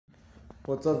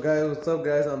What's up, guys? What's up,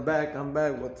 guys? I'm back.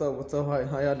 What's up? What's up?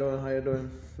 How y'all doing? How y'all doing?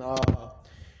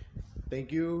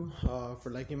 Thank you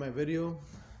for liking my video,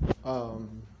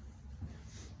 um,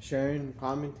 sharing,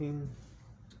 commenting,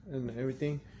 and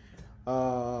everything.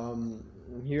 I'm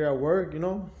here at work,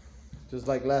 just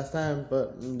like last time,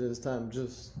 but this time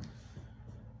just,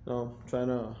 trying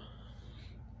to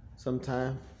some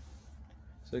time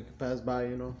so it can pass by.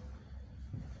 In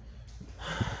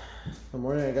the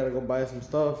morning, I gotta go buy some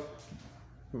stuff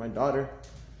for my daughter.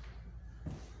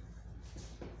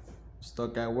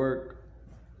 Stuck at work.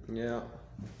 Yeah.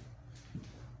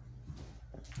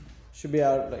 Should be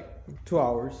out like 2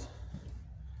 hours.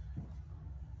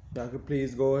 Y'all could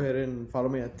please go ahead and follow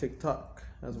me at TikTok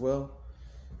as well.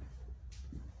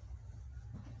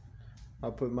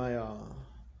 I'll put my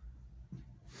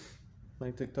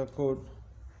TikTok code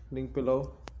link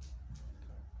below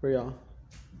for y'all.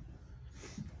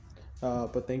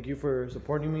 But thank you for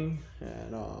supporting me,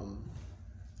 and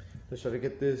let's try to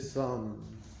get this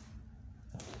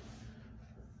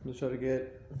let's try to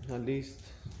get at least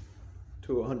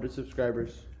to 100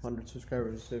 subscribers. 100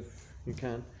 subscribers if you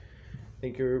can.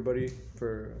 Thank you everybody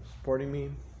for supporting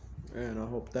me, and I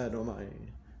hope that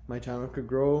my channel could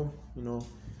grow.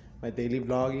 My daily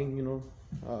vlogging.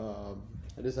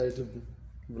 I decided to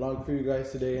vlog for you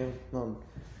guys today.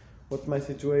 What's my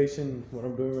situation, what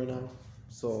I'm doing right now.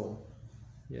 So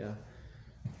yeah,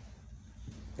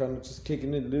 kind of just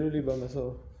kicking it literally by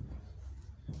myself.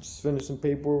 Just finished some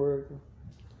paperwork,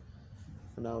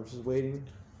 and now I'm just waiting.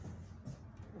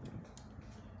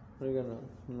 We're gonna,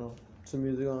 some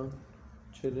music on,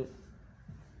 chilling.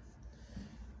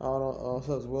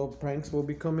 Also as well, pranks will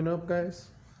be coming up, guys.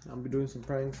 I'll be doing some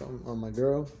pranks on my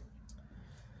girl,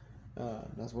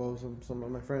 as well as some of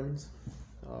my friends.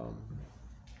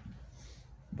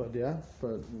 But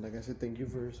like I said, thank you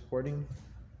for supporting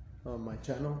my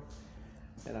channel,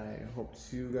 and I hope to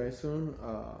see you guys soon.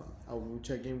 I will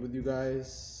check in with you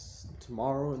guys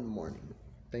tomorrow in the morning.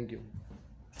 Thank you.